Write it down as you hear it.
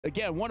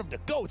Again, one of the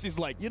GOATs is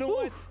like, you know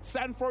what?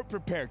 Sanford,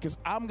 prepare, because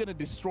I'm going to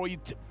destroy you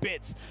to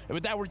bits. And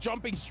with that, we're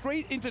jumping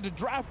straight into the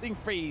drafting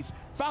phase.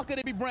 Falcon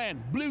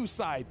APBren, blue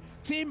side.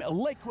 Team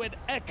Liquid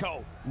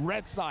Echo,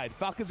 red side.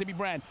 Falcons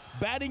APBren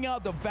batting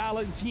out the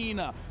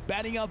Valentina,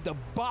 batting out the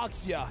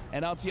Boxia,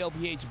 and out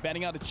TLPH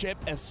batting out the Chip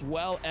as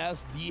well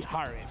as the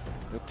Harif.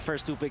 The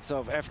first two picks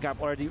of FCAP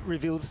already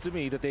reveals to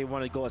me that they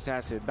want to go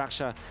Assassin.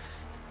 Baksha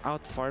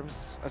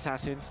out-farms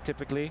Assassins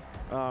typically.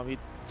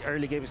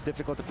 Early game is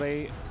difficult to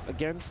play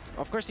against.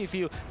 Of course, if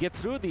you get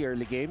through the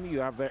early game, you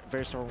have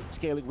very strong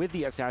scaling with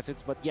the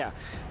Assassins. But yeah,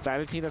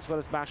 Valentina as well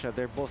as Baksha,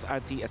 they're both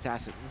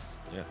anti-Assassins.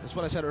 Yeah, that's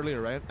what I said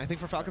earlier, right? I think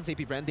for Falcons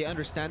APBren, they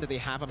understand that they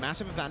have a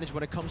massive advantage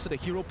when it comes to the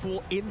hero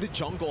pool in the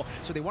jungle.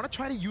 So they want to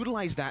try to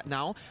utilize that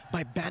now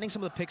by banning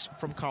some of the picks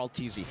from Carl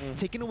TZ,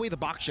 taking away the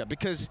Baksha.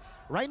 Because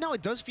right now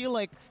it does feel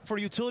like for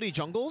utility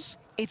jungles,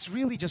 it's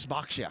really just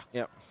Baksha.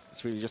 Yeah,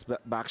 it's really just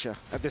Baksha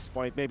at this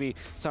point. Maybe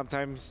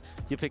sometimes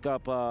you pick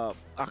up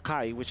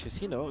Akai, which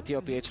is, you know,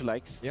 TLPH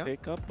likes to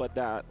pick up, but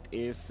that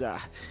is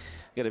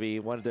going to be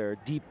one of their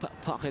deep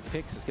pocket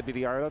picks. It's going to be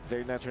the Arlot,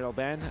 very natural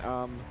ban.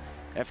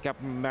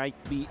 FCAP might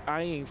be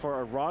eyeing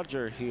for a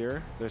Roger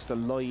here. There's the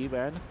Loi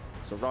ban,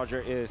 so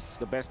Roger is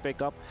the best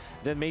pickup.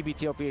 Then maybe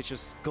TLPH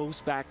just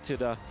goes back to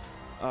the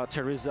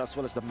Teresa as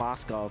well as the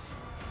Moskov.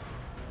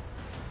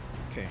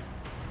 Okay,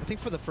 I think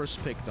for the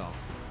first pick though,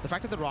 the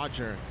fact that the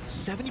Roger,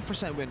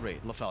 70% win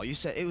rate, Lafell, you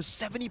said it was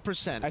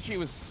 70%. Actually, it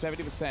was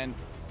 70%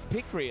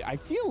 pick rate. I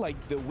feel like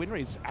the win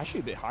rate is actually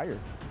a bit higher.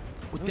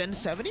 Than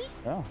 70?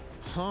 Yeah.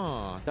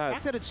 Huh. The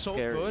fact that it's so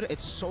good,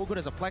 it's so good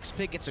as a flex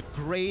pick. It's a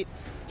great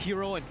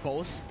hero in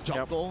both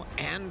jungle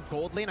and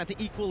gold lane. I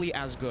think equally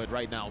as good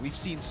right now. We've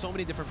seen so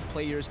many different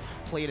players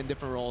play it in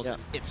different roles,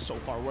 and it's so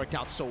far worked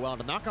out so well in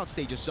the knockout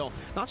stages. So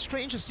not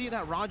strange to see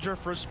that Roger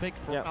first pick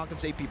for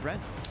Falcons APBren.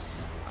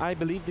 I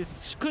believe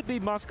this could be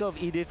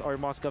Moskov Edith or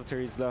Moskov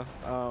Teresa.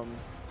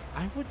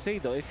 I would say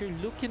though, if you're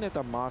looking at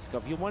a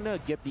Moskov, you want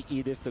to get the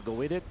Edith to go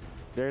with it.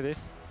 There it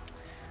is.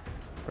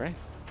 Right?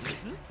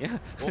 Yeah.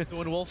 Wolf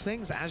doing wolf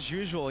things as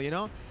usual, you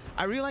know?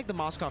 I really like the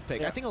Moskov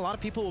pick. I think a lot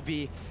of people will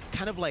be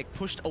kind of like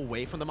pushed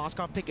away from the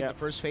Moskov pick in the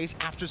first phase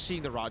after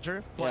seeing the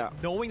Roger. But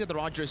knowing that the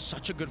Roger is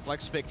such a good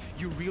flex pick,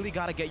 you really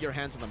got to get your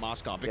hands on the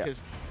Moskov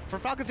because for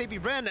Falcons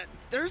APBren,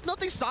 there's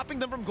nothing stopping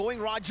them from going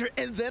Roger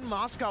and then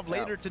Moskov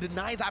later to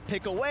deny that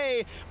pick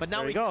away. But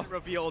now we get it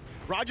revealed.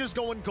 Roger's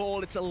going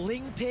gold. It's a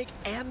Ling pick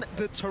and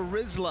the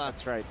Terizla.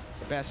 That's right.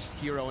 The best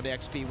hero in the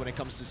XP when it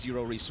comes to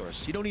zero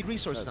resource. You don't need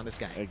resources on this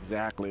guy.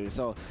 Exactly.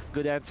 So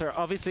good answer.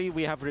 Obviously,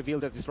 we have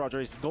revealed that this Roger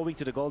is going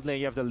to the gold lane.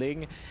 You have the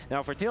Ling.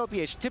 Now for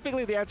TLPH,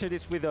 typically they answered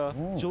this with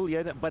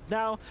Julian, but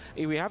now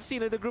we have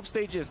seen in the group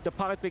stages, the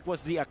pocket pick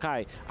was the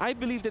Akai. I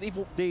believe that if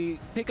they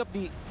pick up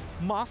the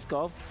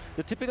Moskov,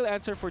 the typical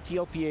answer for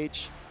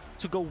TLPH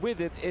to go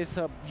with it is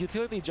a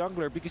utility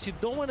jungler because you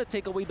don't want to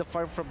take away the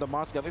farm from the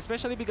Moskov,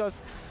 especially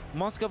because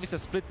Moskov is a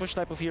split push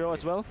type of hero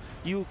as well.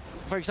 You,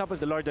 for example,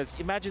 the Lord Dance.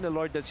 Imagine the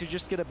Lord Dance, you're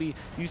just going to be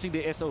using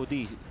the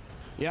SOD.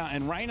 Yeah,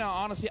 and right now,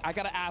 honestly, I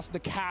got to ask the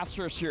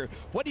casters here.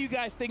 What do you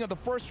guys think of the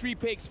first three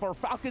picks for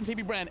Falcons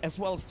APBren as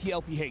well as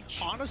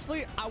TLPH?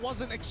 Honestly, I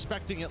wasn't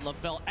expecting it,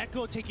 Lavelle.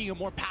 Echo taking a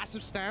more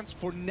passive stance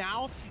for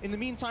now. In the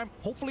meantime,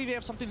 hopefully they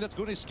have something that's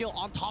going to scale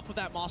on top of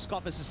that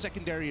Moskov as a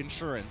secondary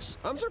insurance.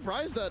 I'm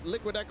surprised that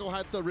Liquid Echo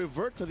had to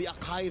revert to the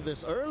Akai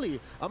this early.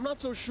 I'm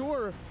not so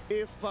sure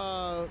if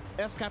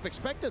FCAP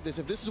expected this,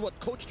 if this is what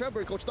Coach Trevor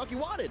and Coach Ducky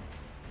wanted.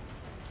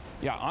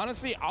 Yeah,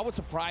 honestly, I was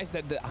surprised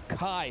that the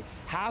Akai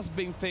has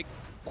been picked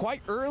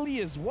quite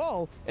early as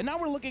well. And now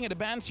we're looking at the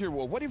bans here,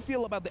 Wolf. What do you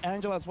feel about the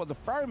Angela as well as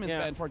the Faramis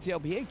ban for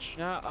TLPH?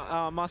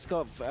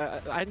 Moskov,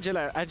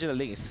 Angela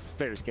Ling is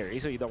very scary,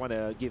 so you don't want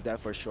to give that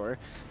for sure.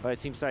 But it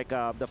seems like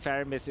the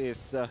Faramis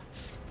is a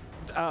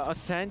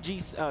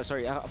Sanji's,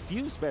 a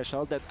few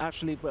special that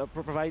actually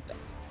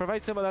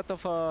provides them a lot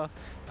of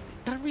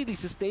not really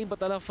sustain,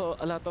 but a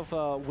lot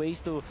of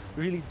ways to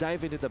really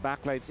dive into the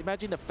backlines.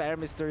 Imagine the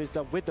Faramis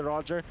Teresa with the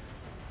Roger.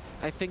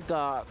 I think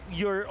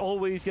you're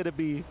always going to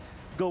be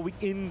going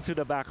into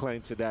the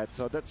backlines with that.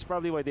 So that's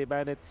probably why they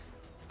banned it.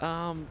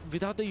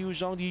 Without the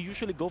Yuzhong, you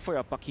usually go for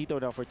a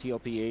Paquito now for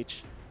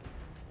TLPH.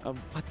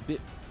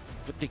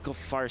 But they go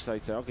far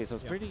side. So okay, so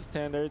it's pretty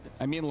standard.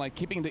 I mean, like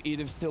keeping the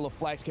Edith still a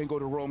flex, can go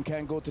to Roam,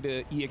 can go to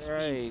the EXP.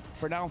 Right.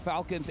 For now,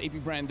 Falcons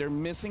APBren, they're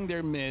missing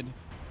their mid.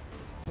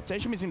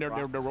 Potentially missing their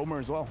roamer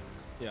as well.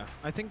 Yeah,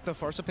 I think the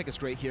Farsa pick is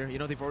great here. You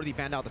know, they've already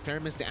banned out the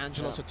Faramis, the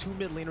Angela, so two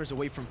mid laners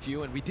away from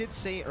Few. And we did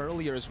say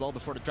earlier as well,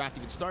 before the draft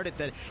even started,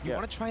 that you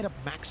want to try to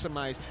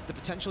maximize the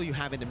potential you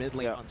have in the mid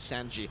lane on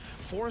Sanji.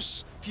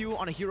 Force Few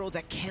on a hero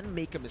that can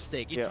make a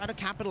mistake. You try to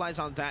capitalize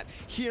on that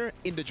here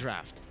in the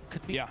draft.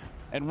 Could be. Yeah.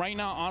 And right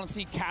now,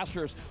 honestly,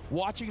 casters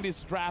watching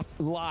this draft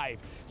live,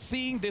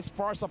 seeing this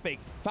Farsa pick,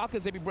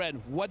 Falcons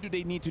APBren, what do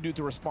they need to do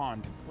to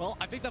respond? Well,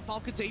 I think that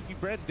Falcons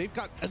APBren, they've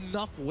got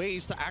enough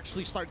ways to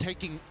actually start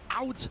taking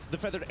out the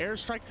Feathered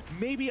Airstrike.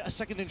 Maybe a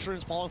second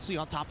insurance policy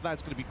on top of that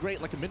is going to be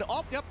great, like a Minotaur.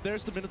 Oh, yep,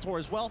 there's the Minotaur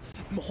as well.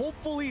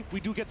 Hopefully, we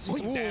do get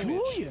some damage.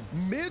 Julian?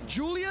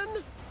 Mid-Julian?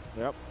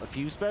 Yep, a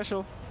few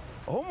special.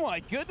 Oh my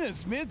goodness,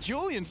 Smith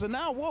Julian. So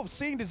now, whoa,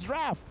 seeing this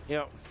draft.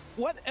 Yeah.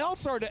 What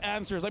else are the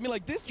answers? I mean,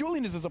 like, this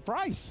Julian is a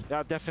surprise.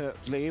 Yeah,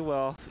 definitely.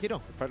 Well,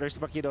 Paquito. there's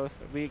Paquito.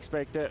 We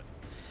expect it.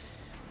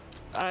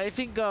 I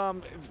think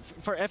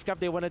for FCAP,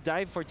 they want to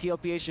dive. For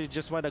TLPH, they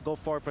just want to go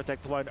for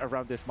Protect 1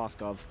 around this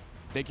Moskov.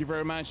 Thank you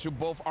very much to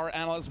both our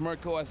analysts,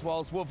 Mirko as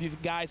well as Wolf. You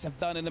guys have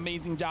done an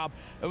amazing job.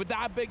 And with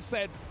that being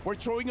said, we're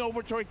throwing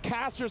over to our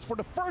casters for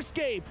the first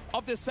game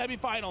of the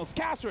semifinals.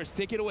 Casters,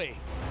 take it away.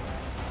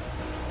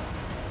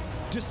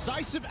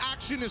 Decisive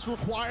action is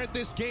required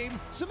this game.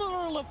 Similar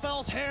to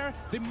LaFell's hair,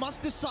 they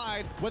must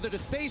decide whether to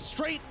stay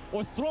straight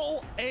or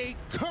throw a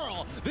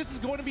curl. This is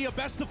going to be a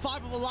best of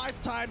 5 of a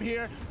lifetime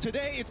here.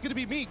 Today, it's going to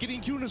be me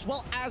getting Kuhn as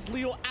well as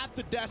Leo at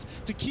the desk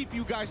to keep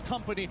you guys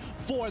company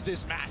for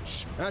this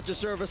match. At your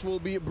service, we'll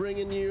be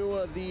bringing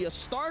you the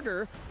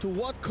starter to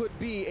what could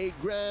be a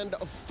grand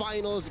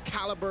finals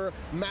caliber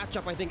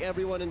matchup. I think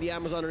everyone in the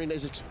Amazon Arena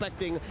is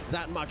expecting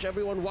that much.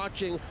 Everyone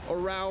watching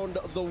around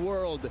the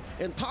world.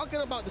 And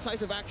talking about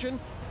decisive action,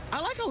 I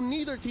like how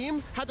neither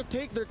team had to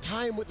take their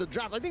time with the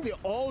draft. I think they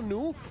all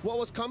knew what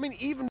was coming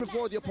even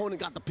before the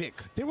opponent got the pick.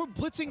 They were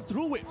blitzing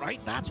through it,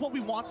 right? That's what we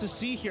want to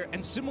see here.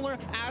 And similar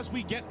as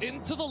we get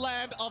into the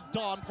land of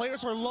Dawn,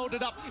 players are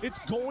loaded up. It's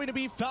going to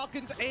be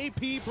Falcons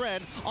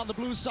APBren on the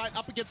blue side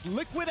up against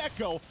Liquid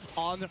Echo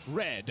on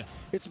red.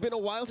 It's been a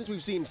while since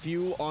we've seen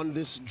few on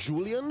this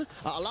Julian.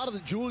 A lot of the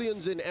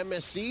Julians in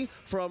MSC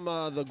from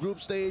the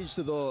group stage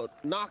to the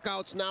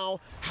knockouts now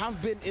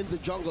have been in the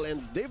jungle,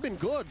 and they've been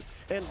good.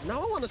 And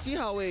now I want to see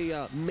how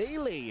a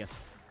melee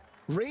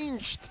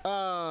ranged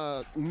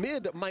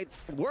mid might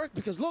work,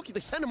 because look, they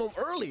sent him home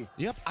early.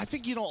 Yep, I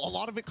think, you know, a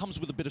lot of it comes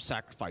with a bit of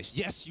sacrifice.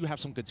 Yes, you have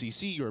some good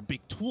CC, you're a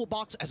big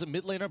toolbox as a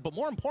mid laner, but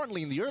more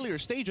importantly, in the earlier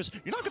stages,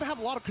 you're not going to have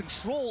a lot of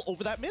control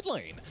over that mid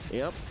lane.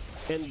 Yep.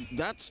 And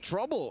that's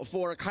trouble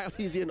for Kyle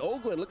TZ and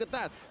Ogwin. Look at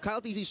that. Kyle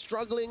TZ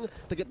struggling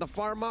to get the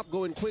farm up,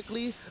 going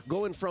quickly,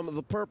 going from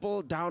the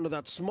purple down to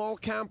that small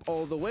camp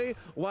all the way,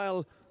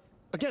 while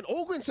again,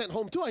 Ogwin sent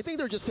home too. I think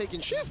they're just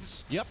taking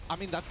shifts. Yep, I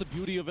mean, that's the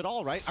beauty of it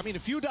all, right? I mean,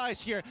 if you dies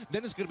here,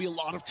 then it's going to be a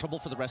lot of trouble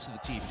for the rest of the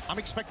team. I'm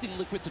expecting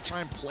Liquid to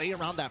try and play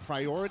around that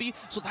priority,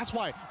 so that's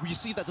why we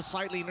see that the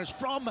side laners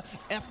from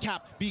FCAP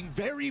being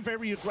very,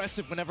 very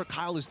aggressive whenever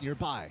Kyle is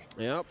nearby.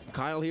 Yep,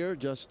 Kyle here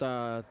just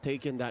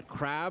taking that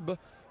crab,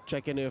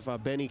 checking if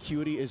Benny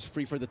Cutie is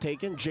free for the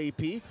taken.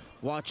 JP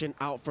watching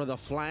out for the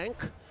flank.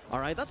 All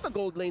right, that's the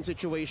gold lane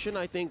situation.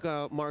 I think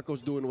Marco's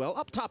doing well.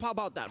 Up top, how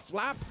about that?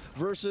 Flap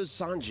versus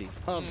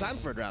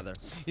Sanford, rather.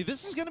 Yeah,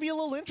 this is going to be a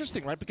little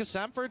interesting, right? Because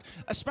Sanford,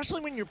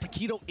 especially when you're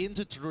Paquito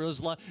into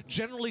Terizla,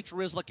 generally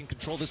Terizla can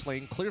control this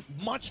lane clear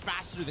much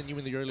faster than you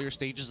in the earlier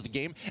stages of the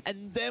game.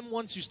 And then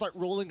once you start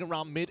rolling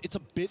around mid, it's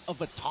a bit of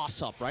a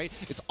toss-up, right?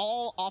 It's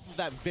all off of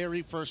that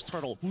very first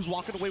turtle, who's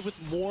walking away with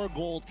more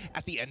gold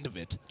at the end of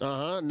it.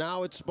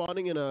 Now it's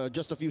spawning in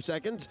just a few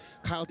seconds.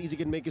 Kyle TZ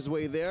can make his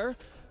way there.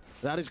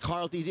 That is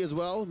Carl TZ as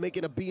well,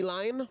 making a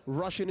beeline,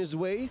 rushing his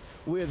way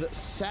with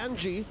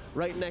Sanji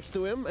right next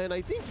to him. And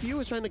I think Few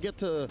is trying to get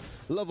to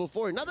level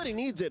 4. Not that he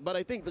needs it, but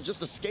I think that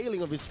just the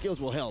scaling of his skills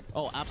will help.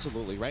 Oh,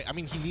 absolutely, right? I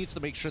mean, he needs to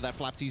make sure that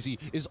Flap TZ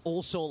is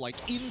also, like,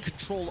 in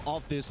control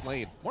of this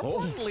lane. More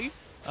importantly,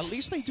 at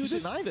least they do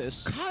deny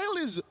this. Kyle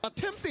is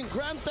attempting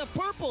Grand Theft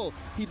Purple.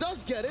 He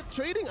does get it,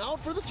 trading out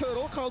for the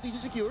turtle. Carl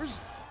TZ secures.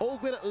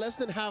 Ogwin at less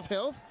than half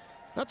health.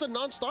 That's a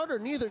non-starter.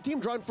 Neither team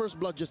drawing first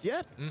blood just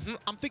yet.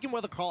 I'm thinking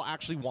whether Carl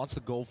actually wants to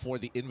go for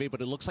the invade,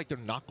 but it looks like they're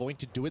not going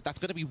to do it. That's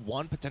going to be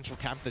one potential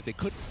camp that they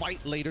could fight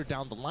later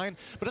down the line.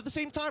 But at the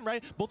same time,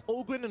 right, both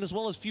Ogwin and as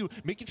well as Few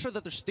making sure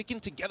that they're sticking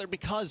together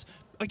because,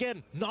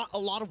 again, not a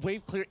lot of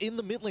wave clear in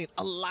the mid lane,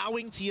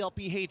 allowing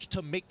TLPH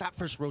to make that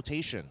first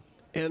rotation.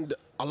 And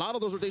a lot of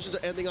those rotations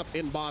are ending up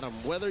in bottom.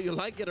 Whether you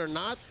like it or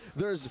not,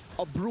 there's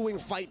a brewing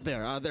fight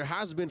there. There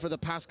has been for the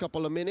past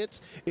couple of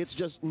minutes. It's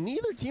just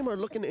neither team are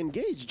looking to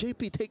engage.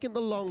 JP taking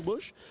the long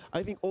bush.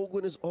 I think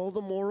Ogwin is all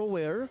the more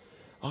aware.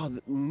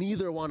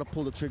 Neither want to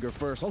pull the trigger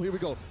first. Oh, here we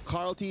go.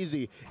 Carl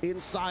TZ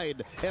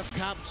inside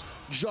FCAP's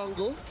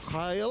jungle.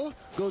 Kyle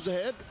goes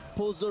ahead,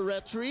 pulls the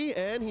retry,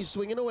 and he's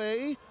swinging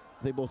away.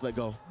 They both let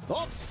go.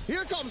 Oh,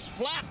 here comes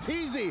Flap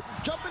TZ.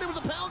 Jumping in with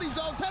the penalty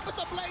zone. Tempest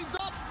the blades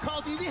up.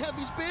 Kyle TZ,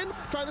 heavy spin,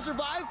 trying to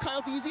survive.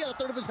 Kyle TZ at a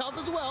third of his health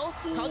as well.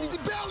 Ooh. Kyle TZ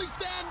barely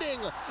standing.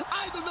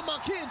 Either of my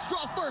kids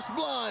draw first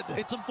blood.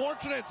 It's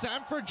unfortunate.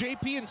 Sanford,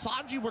 JP, and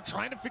Sanji were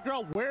trying to figure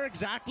out where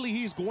exactly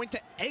he's going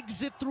to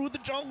exit through the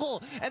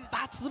jungle. And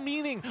that's the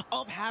meaning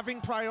of having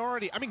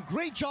priority. I mean,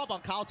 great job on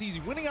Kyle TZ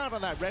winning out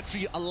on that red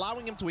tree,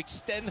 allowing him to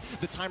extend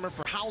the timer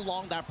for how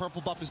long that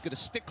purple buff is going to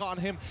stick on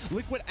him.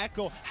 Liquid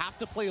Echo have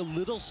to play a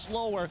little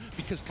slower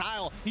because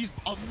Kyle, he's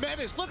a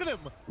menace. Look at him.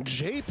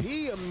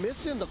 JP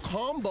missing the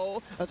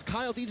combo as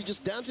Kyle TZ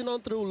just dancing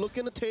on through,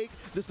 looking to take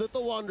this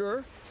little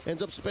wanderer.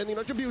 Ends up spending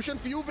attribution.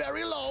 Few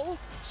very low.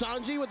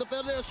 Sanji with the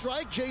feather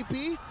strike.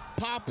 JP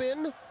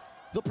popping.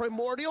 The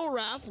Primordial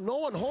Wrath, no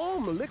one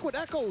home. Liquid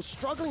Echo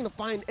struggling to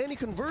find any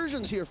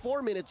conversions here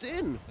 4 minutes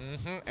in.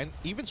 And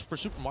even for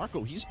Super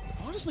Marco, he's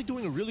honestly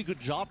doing a really good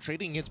job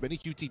trading against Benny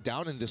QT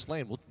down in this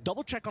lane. We'll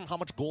double check on how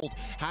much gold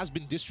has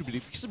been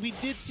distributed because we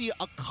did see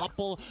a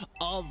couple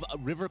of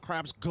River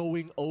Crabs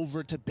going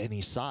over to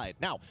Benny's side.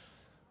 Now,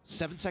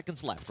 7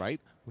 seconds left,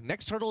 right?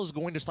 Next turtle is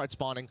going to start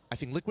spawning. I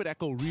think Liquid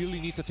Echo really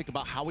need to think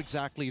about how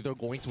exactly they're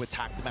going to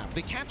attack the map.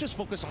 They can't just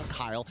focus on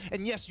Kyle.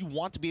 And yes, you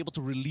want to be able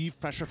to relieve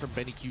pressure from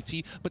Benny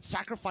QT, but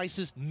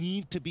sacrifices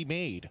need to be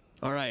made.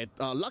 All right.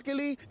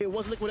 Luckily, it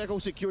was Liquid Echo who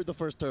secured the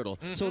first turtle.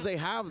 So they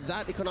have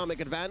that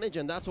economic advantage,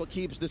 and that's what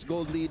keeps this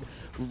gold lead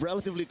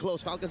relatively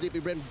close. Falcons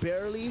APBren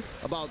barely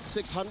about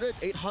 600,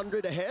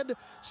 800 ahead.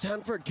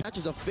 Sanford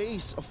catches a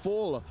face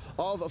full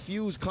of a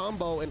Fuse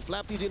combo, and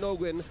Flapteasy and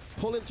Ogwin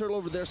pulling turtle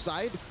over their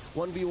side.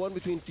 1v1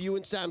 between Few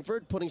and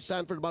Sanford, putting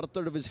Sanford about a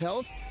third of his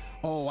health.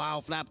 Oh, wow.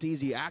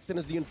 Flapteasy acting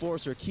as the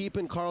enforcer,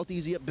 keeping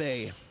Carlteasy at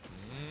bay.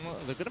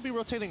 They're going to be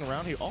rotating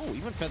around here. Oh,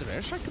 even Feather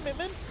Airstrike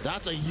commitment?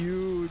 That's a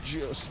huge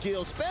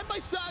skill spent by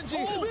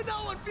Sanji. Oh.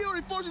 Minoan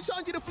Fury forces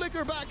Sanji to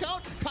flicker back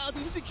out. Kyle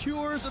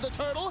secures the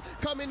turtle.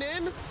 Coming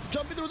in,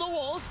 jumping through the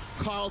walls.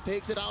 Carl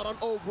takes it out on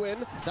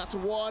Ogwin. That's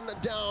one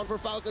down for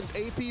Falcons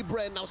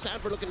APBren. Now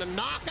Sanford looking to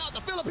knock out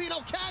the Filipino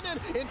cannon.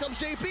 In comes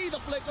JP, the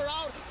flicker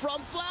out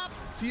from Flap.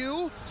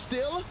 Few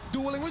still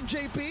dueling with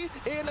JP.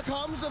 In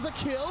comes the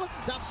kill.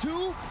 That's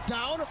 2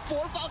 down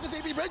for Falcons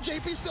APBren.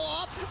 JP still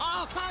up.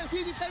 Kyle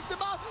TZ takes him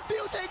out.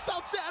 Few takes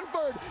out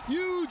Sanford.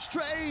 Huge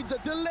trades,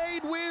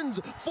 delayed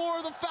wins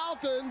for the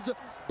Falcons,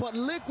 but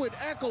Liquid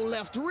Echo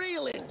left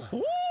reeling.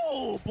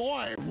 Oh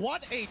boy,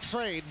 what a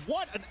trade.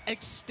 What an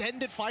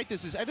extended fight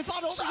this is. And it's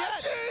not over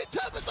yet.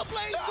 Tempest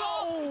ablaze.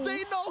 No.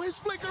 They know his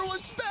flicker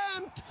was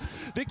spent.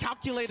 They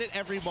calculated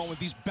every moment.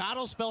 These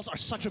battle spells are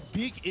such a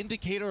big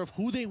indicator of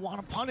who they want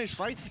to punish,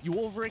 right? You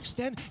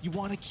overextend, you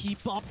want to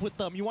keep up with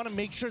them. You want to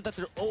make sure that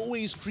they're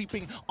always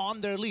creeping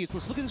on their leads.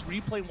 Let's look at this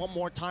replay one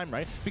more time,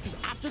 right? Because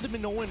after the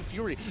Minoan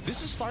Fury,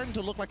 this is starting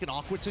to look like an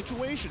awkward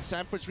situation.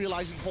 Sanford's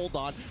realizing, hold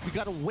on, we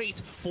got to wait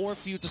for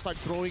Few to start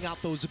throwing out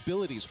those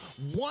abilities.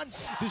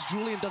 Once this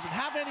Julian doesn't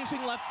have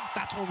anything left,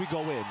 that's when we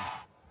go in.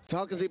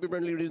 Falcons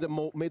APBren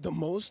really made the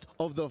most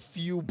of the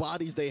few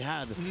bodies they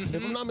had.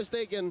 If I'm not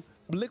mistaken,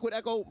 Liquid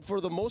Echo, for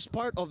the most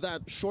part of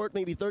that short,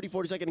 maybe 30,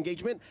 40-second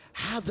engagement,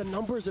 had the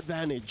numbers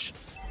advantage.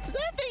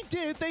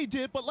 They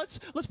did, but let's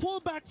pull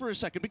it back for a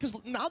second,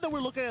 because now that we're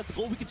looking at the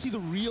goal, we can see the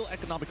real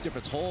economic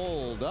difference.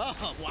 Hold up,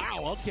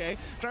 wow, okay.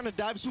 Trying to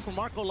dive Super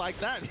Marco like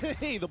that.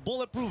 Hey, the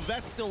bulletproof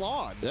vest still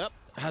on. Yep.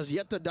 Has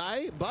yet to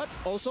die, but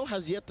also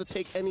has yet to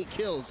take any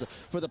kills.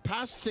 For the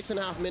past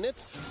 6.5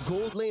 minutes,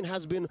 Gold Lane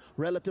has been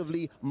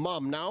relatively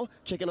mum. Now,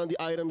 checking on the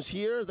items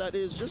here, that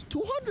is just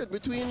 200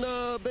 between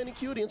Benny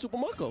Cutie and Super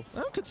Marco.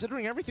 Well,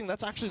 considering everything,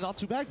 that's actually not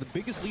too bad. The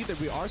biggest lead that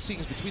we are seeing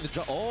is between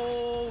the...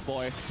 Oh,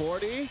 boy.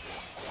 40.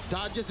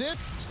 Dodges it.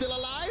 Still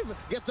alive.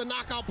 Gets a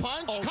knockout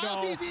punch. Oh,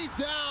 Kyle no. TZ's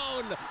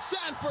down.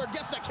 Sanford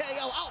gets the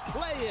KO.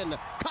 Outplaying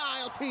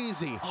Kyle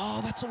TZ.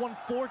 Oh, that's so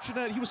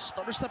unfortunate. He was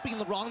stutter stepping in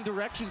the wrong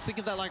directions,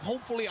 thinking that, like,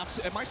 hopefully,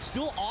 am I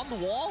still on the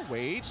wall?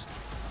 Wait.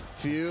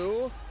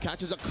 Few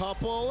catches a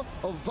couple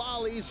of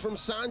volleys from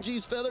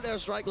Sanji's feathered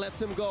airstrike,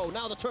 lets him go.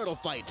 Now the turtle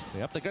fight.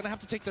 Yep, they're going to have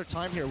to take their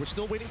time here. We're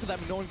still waiting for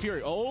that Minoan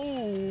Fury.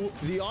 Oh!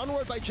 The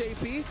onward by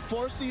JP,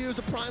 forced to use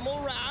a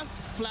Primal Wrath.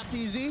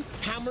 Flapteasy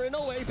hammering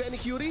away. Benny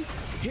Cutie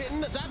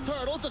hitting that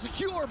turtle to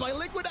secure by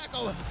Liquid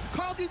Echo.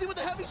 Carl TZ with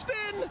a heavy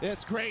spin.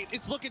 It's great.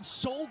 It's looking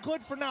so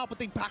good for now, but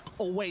they back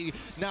away.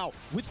 Now,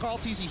 with Carl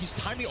TZ, he's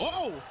timing.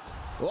 Oh!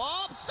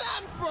 Oh,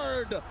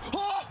 Sanford!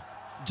 Oh!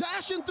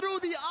 Dashing through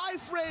the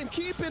iframe,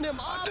 keeping him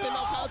up. No! And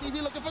now Kyle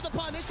TZ looking for the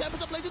punish.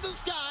 Tempest ablaze in the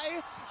sky.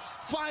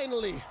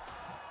 Finally.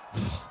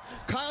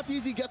 Kyle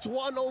TZ gets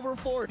 1 over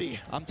 40.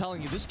 I'm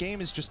telling you, this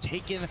game is just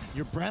taking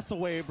your breath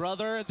away,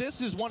 brother.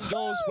 This is one of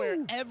those where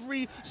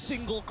every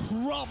single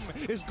crumb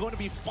is going to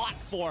be fought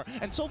for.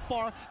 And so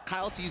far,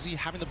 Kyle TZ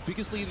having the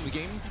biggest lead in the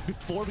game.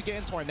 Before we get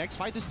into our next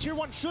fight, this Tier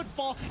 1 should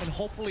fall, and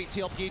hopefully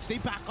TLPH, they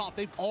back off.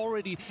 They've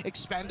already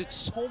expanded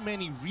so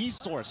many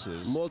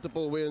resources.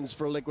 Multiple wins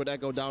for Liquid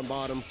Echo down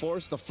bottom.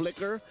 Forced the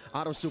flicker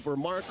out of Super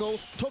Marco.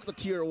 Took the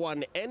Tier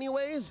 1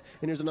 anyways.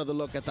 And here's another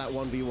look at that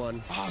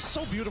 1v1. Oh,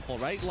 so beautiful,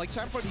 right? Like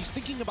Sanford, he's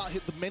thinking about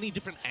the many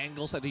different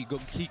angles that he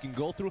can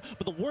go through.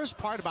 But the worst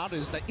part about it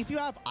is that if you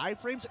have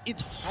iframes,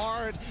 it's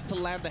hard to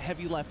land the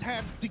heavy left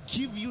hand to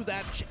give you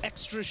that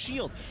extra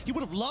shield. He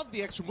would have loved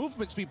the extra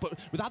movement speed, but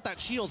without that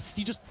shield,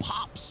 he just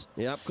pops.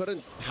 Yep,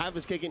 couldn't have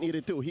his cake and eat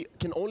it too. He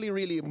can only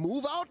really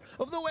move out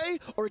of the way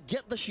or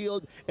get the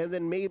shield and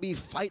then maybe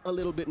fight a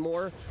little bit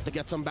more to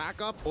get some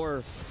backup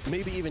or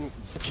maybe even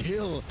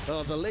kill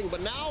the Ling.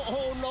 But now,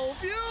 oh no,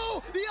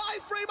 View! The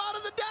iframe out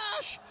of the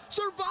dash!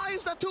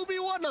 Survives that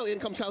 2v1. Now in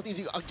comes Kyle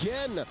TZ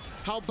again.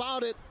 How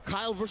about it?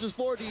 Kyle versus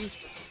 40.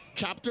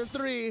 Chapter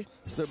 3,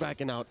 they're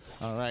backing out.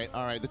 All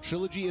right. The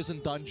trilogy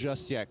isn't done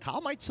just yet.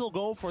 Kyle might still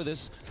go for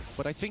this,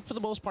 but I think for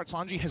the most part,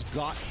 Sanji has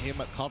got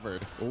him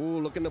covered. Ooh,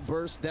 looking to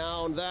burst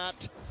down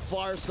that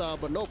Farsa,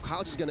 but no,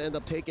 Kyle's just going to end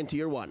up taking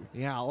tier 1.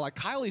 Yeah, like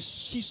Kyle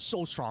he's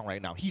so strong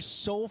right now. He's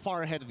so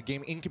far ahead of the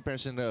game in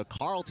comparison to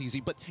Carl TZ,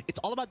 but it's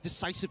all about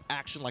decisive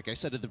action, like I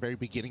said at the very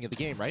beginning of the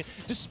game, right?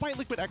 Despite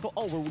Liquid Echo,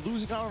 we're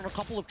losing out on a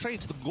couple of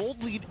trades. The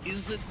gold lead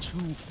isn't too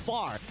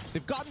far.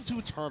 They've gotten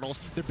 2 turtles.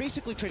 They're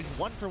basically trading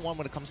 1 for 1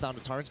 when it comes down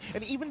to turns.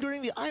 And even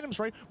during the items,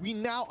 right, we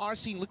now are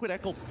seeing Liquid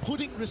Echo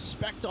putting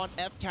respect on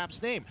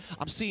FCap's name.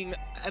 I'm seeing,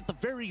 at the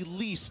very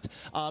least,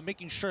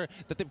 making sure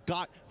that they've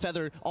got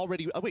Feather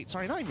already. Wait,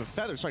 sorry, not even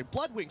Feather. Sorry,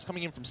 Blood Wings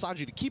coming in from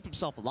Sanji to keep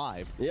himself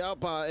alive.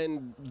 Yep,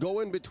 and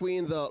going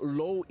between the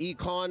low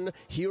econ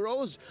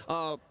heroes,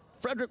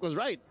 Frederick was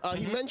right.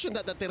 He mentioned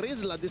that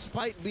Terizla,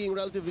 despite being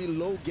relatively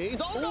low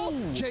gains. Oh no!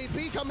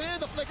 JP come in,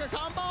 the flicker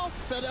combo.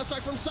 Feather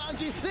strike from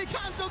Sanji. They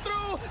cancel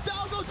through.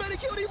 Down goes Benny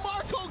Cutie.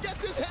 Marco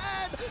gets his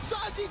head.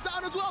 Sanji's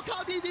down as well.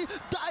 Kaldizi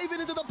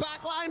diving into the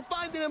back line,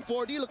 finding him.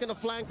 4D looking to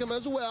flank him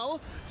as well.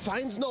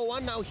 Finds no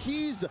one. Now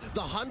he's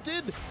the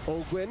hunted.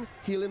 Ogwin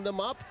healing them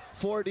up.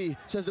 4D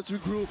says let's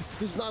regroup.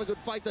 This is not a good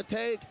fight to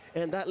take.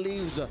 And that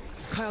leaves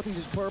Kyle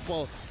Tzi's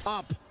purple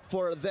up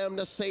for them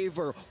to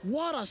savor.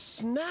 What a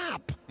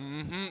snap!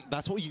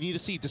 That's what you need to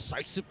see.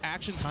 Decisive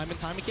action time and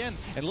time again.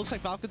 And it looks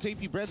like Falcons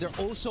APBren, they're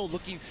also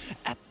looking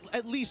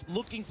at least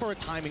looking for a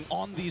timing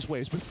on these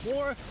waves.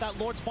 Before that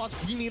Lord spots,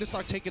 we need to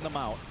start taking them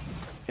out.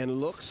 And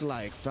looks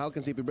like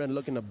Falcons APBren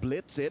looking to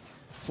blitz it.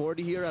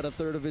 40 here at a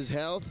third of his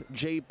health.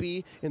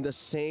 JP in the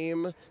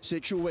same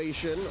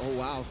situation. Oh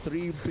wow,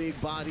 3 big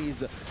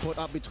bodies put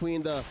up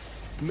between the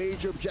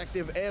major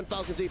objective and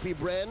Falcons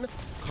APBren.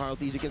 Carl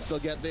TZ can still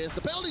get this.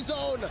 The penalty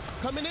zone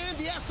coming in.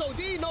 The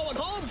SOD, no one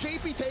home.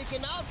 JP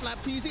taken out.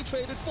 Flap TZ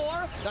traded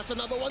for. That's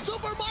another one.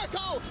 Super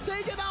Marco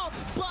taken out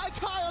by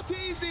Kyle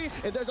TZ.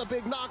 And there's a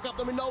big knock-up.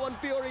 I mean, no one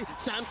Fury.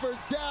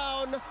 Sanford's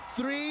down.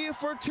 3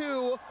 for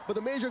 2. But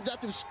the major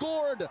objective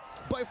scored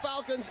by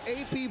Falcons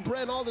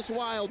APBren. All this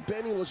while,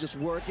 Benny was just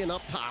working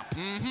up top.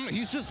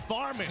 He's just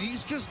farming.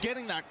 He's just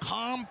getting that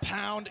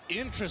compound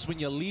interest when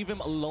you leave him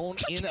alone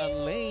in a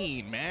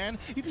lane, man.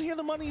 You can hear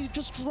the money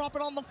just drop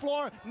it on the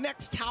floor.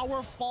 Next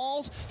tower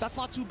falls. That's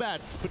not too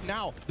bad. But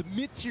now the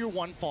mid-tier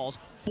 1 falls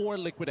for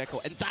Liquid Echo,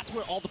 and that's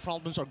where all the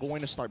problems are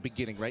going to start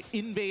beginning, right?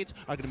 Invades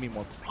are going to be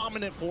more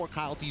prominent for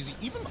Kyle TZ,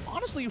 even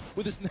honestly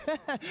with this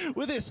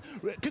with this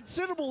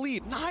considerable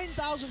lead,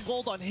 9,000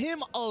 gold on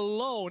him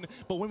alone.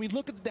 But when we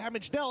look at the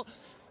damage dealt,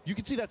 you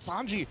can see that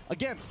Sanji,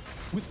 again,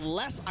 with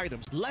less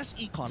items, less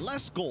econ,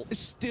 less gold, is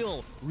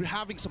still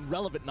having some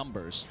relevant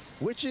numbers.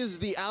 Which is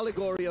the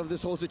allegory of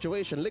this whole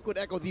situation. Liquid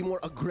Echo, the more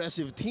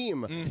aggressive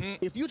team.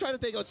 If you try to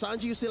take out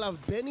Sanji, you still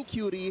have Benny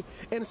Cutie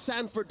and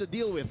Sanford to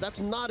deal with.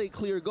 That's not a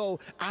clear go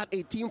at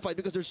a team fight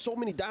because there's so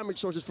many damage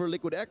sources for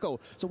Liquid Echo.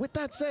 So with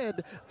that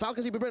said,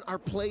 Falcons APBren are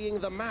playing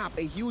the map.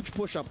 A huge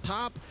push up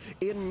top,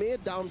 in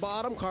mid, down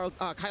bottom. Kyle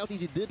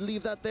TZ did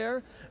leave that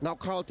there. Now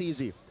Carl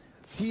TZ.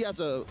 He has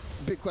a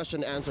big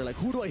question to answer, like,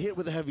 who do I hit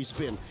with a heavy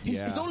spin?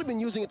 He's only been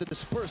using it to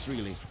disperse,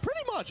 really.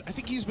 Pretty much. I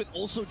think he's been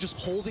also just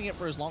holding it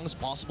for as long as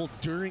possible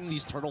during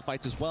these turtle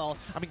fights as well.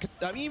 I mean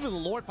even the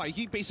Lord fight,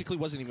 he basically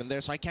wasn't even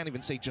there, so I can't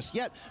even say just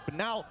yet. But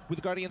now, with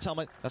the Guardian's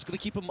helmet, that's going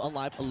to keep him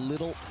alive a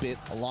little bit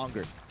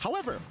longer.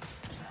 However,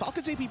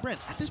 Falcons APBren,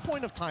 at this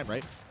point of time,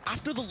 right,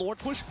 after the Lord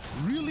push,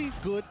 really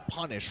good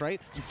punish,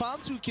 right? You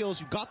found 2 kills,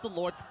 you got the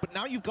Lord, but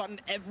now you've gotten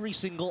every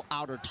single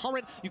outer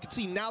turret. You can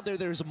see now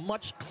there's a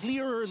much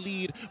clearer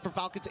lead for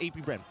Falcons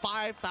APBren.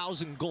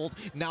 5,000 gold,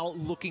 now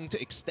looking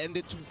to extend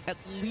it to at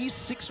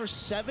least 6 or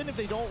 7 if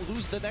they don't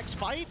lose the next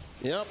fight.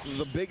 Yep,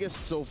 the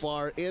biggest so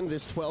far in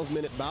this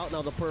 12-minute bout.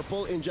 Now the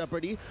purple in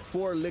jeopardy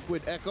for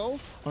Liquid Echo.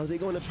 Are they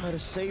going to try to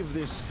save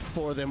this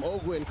for them?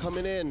 Ogwin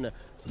coming in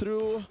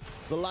through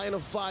the line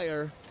of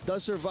fire.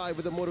 Does survive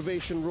with a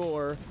motivation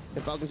roar,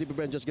 and Falcons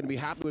APBren just going to be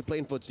happy with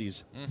playing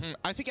footsies.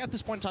 I think at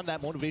this point in time,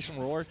 that motivation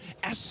roar,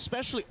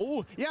 especially,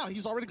 oh yeah,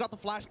 he's already got the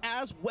flash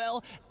as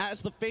well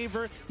as the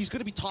favor. He's going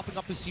to be topping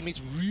up his teammates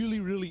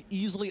really, really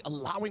easily,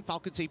 allowing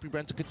Falcons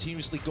APBren to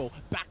continuously go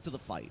back to the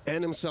fight.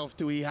 And himself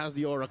too, he has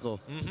the Oracle.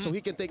 So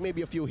he can take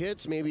maybe a few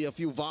hits, maybe a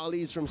few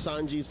volleys from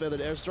Sanji's Feathered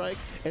Airstrike,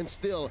 and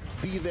still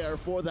be there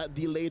for that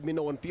delayed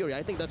Minoan Fury.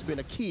 I think that's been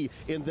a key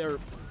in their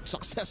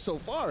success so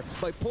far,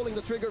 by pulling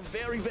the trigger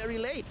very, very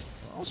late.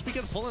 Oh,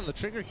 speaking of pulling the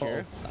trigger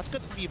here, that's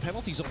going to be a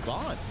penalty zone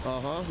gone.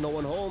 No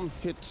one home.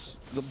 Hits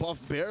the buff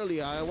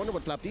barely. I wonder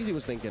what Flap TZ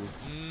was thinking.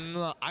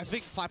 I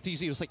think Flap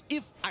TZ was like,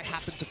 if I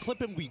happen to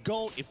clip him, we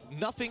go. If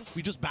nothing,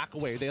 we just back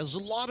away. There's a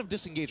lot of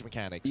disengage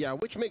mechanics. Yeah,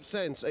 which makes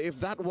sense. If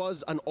that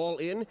was an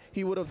all-in,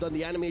 he would have done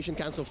the animation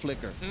cancel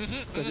flicker.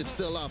 Because it's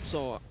still up.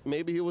 So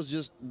maybe he was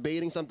just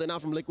baiting something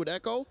out from Liquid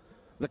Echo.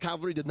 The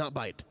cavalry did not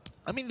bite.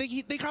 I mean,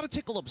 they got to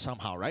tickle him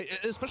somehow, right?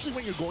 Especially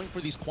when you're going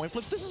for these coin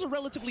flips. This is a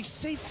relatively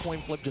safe coin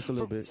flip. Just a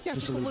little bit. Yeah,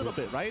 just a little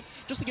bit, right?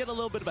 Just to get a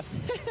little bit of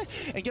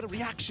a and get a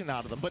reaction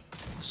out of them. But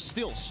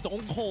still,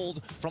 stone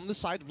cold from the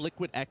side of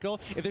Liquid Echo.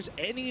 If there's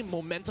any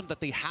momentum that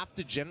they have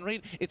to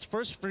generate, it's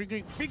first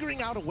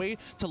figuring out a way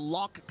to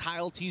lock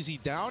Kyle TZ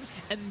down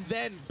and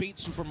then bait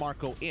Super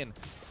Marco in.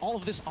 All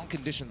of this on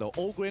condition, though.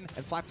 Ogwyn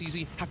and Flat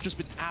TZ have just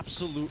been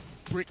absolute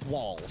brick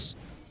walls.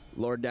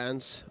 Lord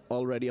Dance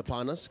already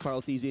upon us.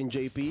 Carl TZ and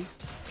JP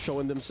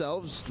showing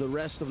themselves. The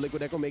rest of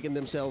Liquid Echo making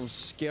themselves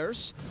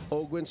scarce.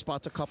 Ogwyn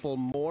spots a couple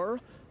more.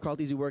 Carl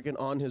TZ working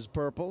on his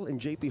purple. And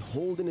JP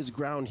holding his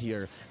ground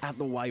here at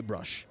the Y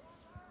brush.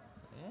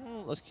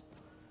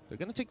 They're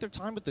going to take their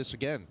time with this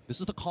again.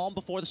 This is the calm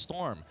before the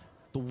storm.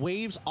 The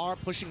waves are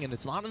pushing in.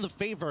 It's not in the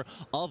favor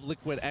of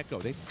Liquid Echo.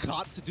 They've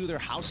got to do their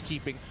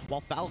housekeeping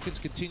while Falcons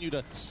continue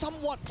to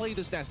somewhat play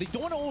this dance. They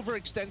don't want to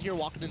overextend here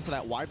walking into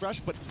that Y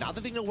brush, but now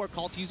that they know where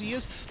Call TZ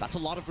is, that's a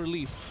lot of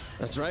relief.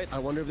 That's right. I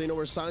wonder if they know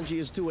where Sanji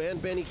is too,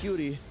 and Benny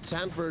Cutie.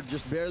 Sanford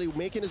just barely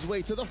making his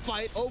way to the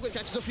fight. Ogwyn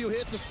catches a few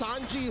hits. The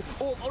Sanji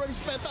already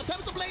spent up.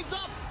 Tempts the blades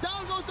up.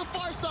 Down goes the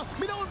Farsa.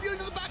 Minoan Fury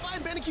to the back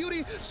line. Benny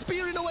Cutie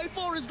spearing away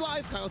for his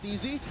life. Kyle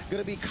TZ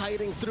gonna be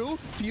kiting through.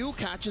 Few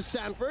catches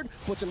Sanford.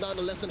 Puts him down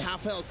to less than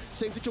half health.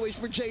 Same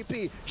situation for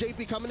JP.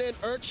 JP coming in.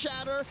 Earth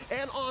Shatter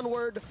and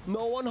onward.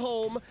 No one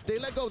home. They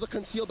let go of the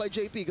conceal by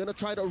JP. Gonna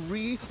try to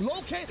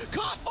relocate.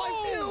 Caught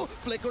by Few.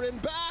 Flickering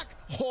back.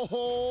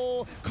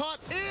 Ho-ho! Caught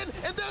in,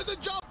 and there's a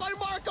jump by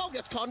Marco.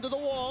 Gets caught into the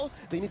wall.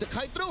 They need to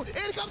kite through.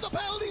 In comes a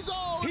penalty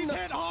zone. He's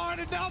hit hard,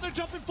 and now they're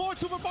jumping forward.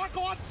 Super Marco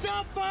on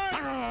Sanford.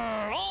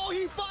 Oh,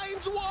 he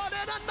finds one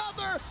and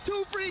another.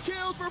 2 free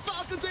kills for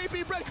Falcons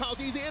APBren. Kyle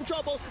TZ in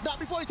trouble. Not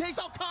before he takes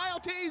out Kyle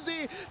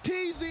TZ.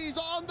 TZ's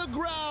on the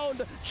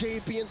ground.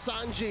 JP and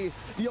Sanji,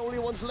 the only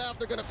ones left.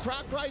 They're going to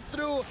crack right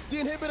through. The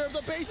inhibitor of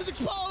the base is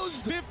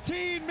exposed.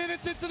 15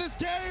 minutes into this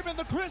game, and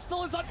the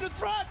Crystal is under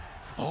threat.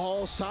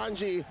 Oh,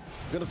 Sanji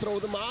gonna throw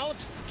them out.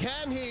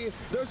 Can he?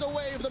 There's a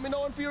wave. The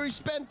Minoan Fury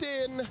spent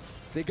in.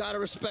 They gotta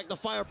respect the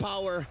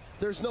firepower.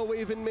 There's no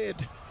wave in mid.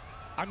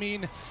 I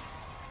mean,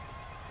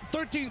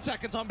 13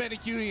 seconds on Benny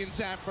Cutie and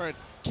Sanford.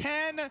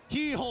 Can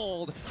he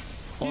hold?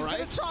 He's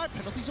gonna try.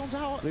 Penalty zone's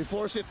out. They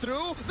force it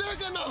through. They're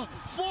gonna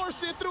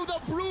force it through.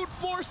 The brute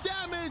force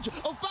damage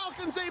of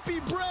Falcons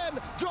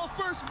APBren. Draw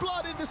first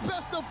blood in this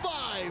best of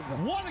 5.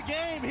 What a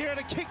game here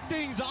to kick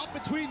things off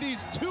between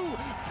these two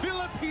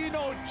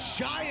Filipino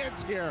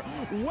giants here.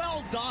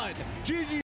 Well done. GG.